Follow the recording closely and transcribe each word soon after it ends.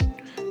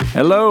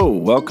Hello,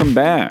 welcome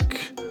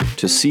back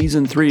to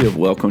Season 3 of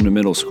Welcome to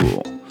Middle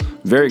School.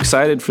 Very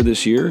excited for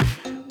this year.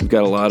 We've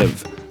got a lot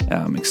of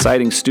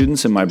exciting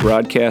students in my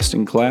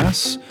broadcasting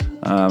class,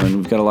 and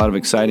we've got a lot of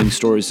exciting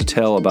stories to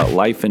tell about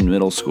life in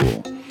middle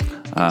school.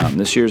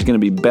 This year is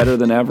going to be better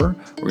than ever.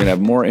 We're going to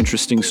have more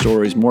interesting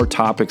stories, more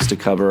topics to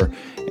cover,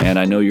 and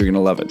I know you're going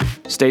to love it.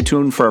 Stay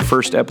tuned for our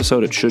first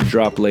episode. It should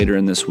drop later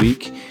in this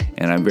week,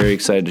 and I'm very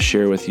excited to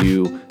share with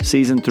you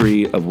Season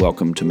 3 of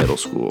Welcome to Middle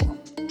School.